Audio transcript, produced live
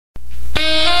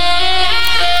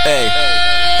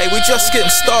we just getting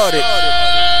started.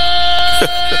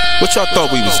 What y'all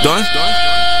thought we was done?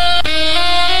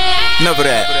 Never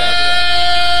that.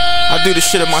 I do this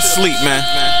shit in my sleep, man.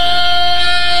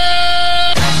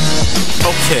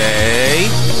 Okay.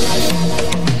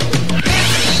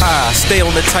 Stay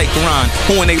on the tight grind.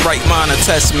 Who in they right mind to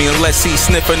test me unless he's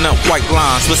sniffing up white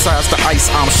lines? Besides the ice,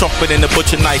 I'm sharper than the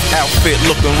butcher knife. Outfit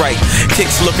looking right,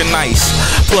 kicks looking nice.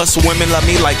 Plus women love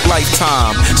me like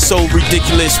lifetime. So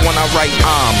ridiculous when I write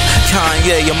I'm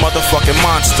Kanye, a motherfucking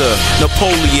monster.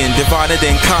 Napoleon, divided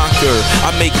and conquer.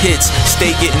 I make hits,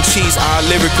 stay getting cheese. I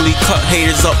lyrically cut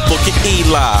haters up, look at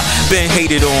Eli. Been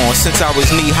hated on since I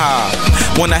was knee high.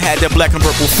 When I had that black and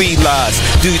purple felines.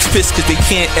 Dudes pissed cause they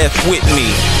can't F with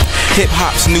me. Hip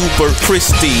hop's new Bert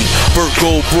Christie. Bert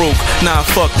go broke, nah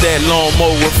fuck that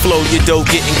lawnmower flow. Your dough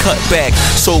getting cut back.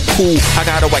 So cool, I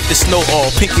gotta wipe the snow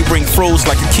off. Pinky ring froze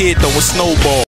like a kid throwing a snowball.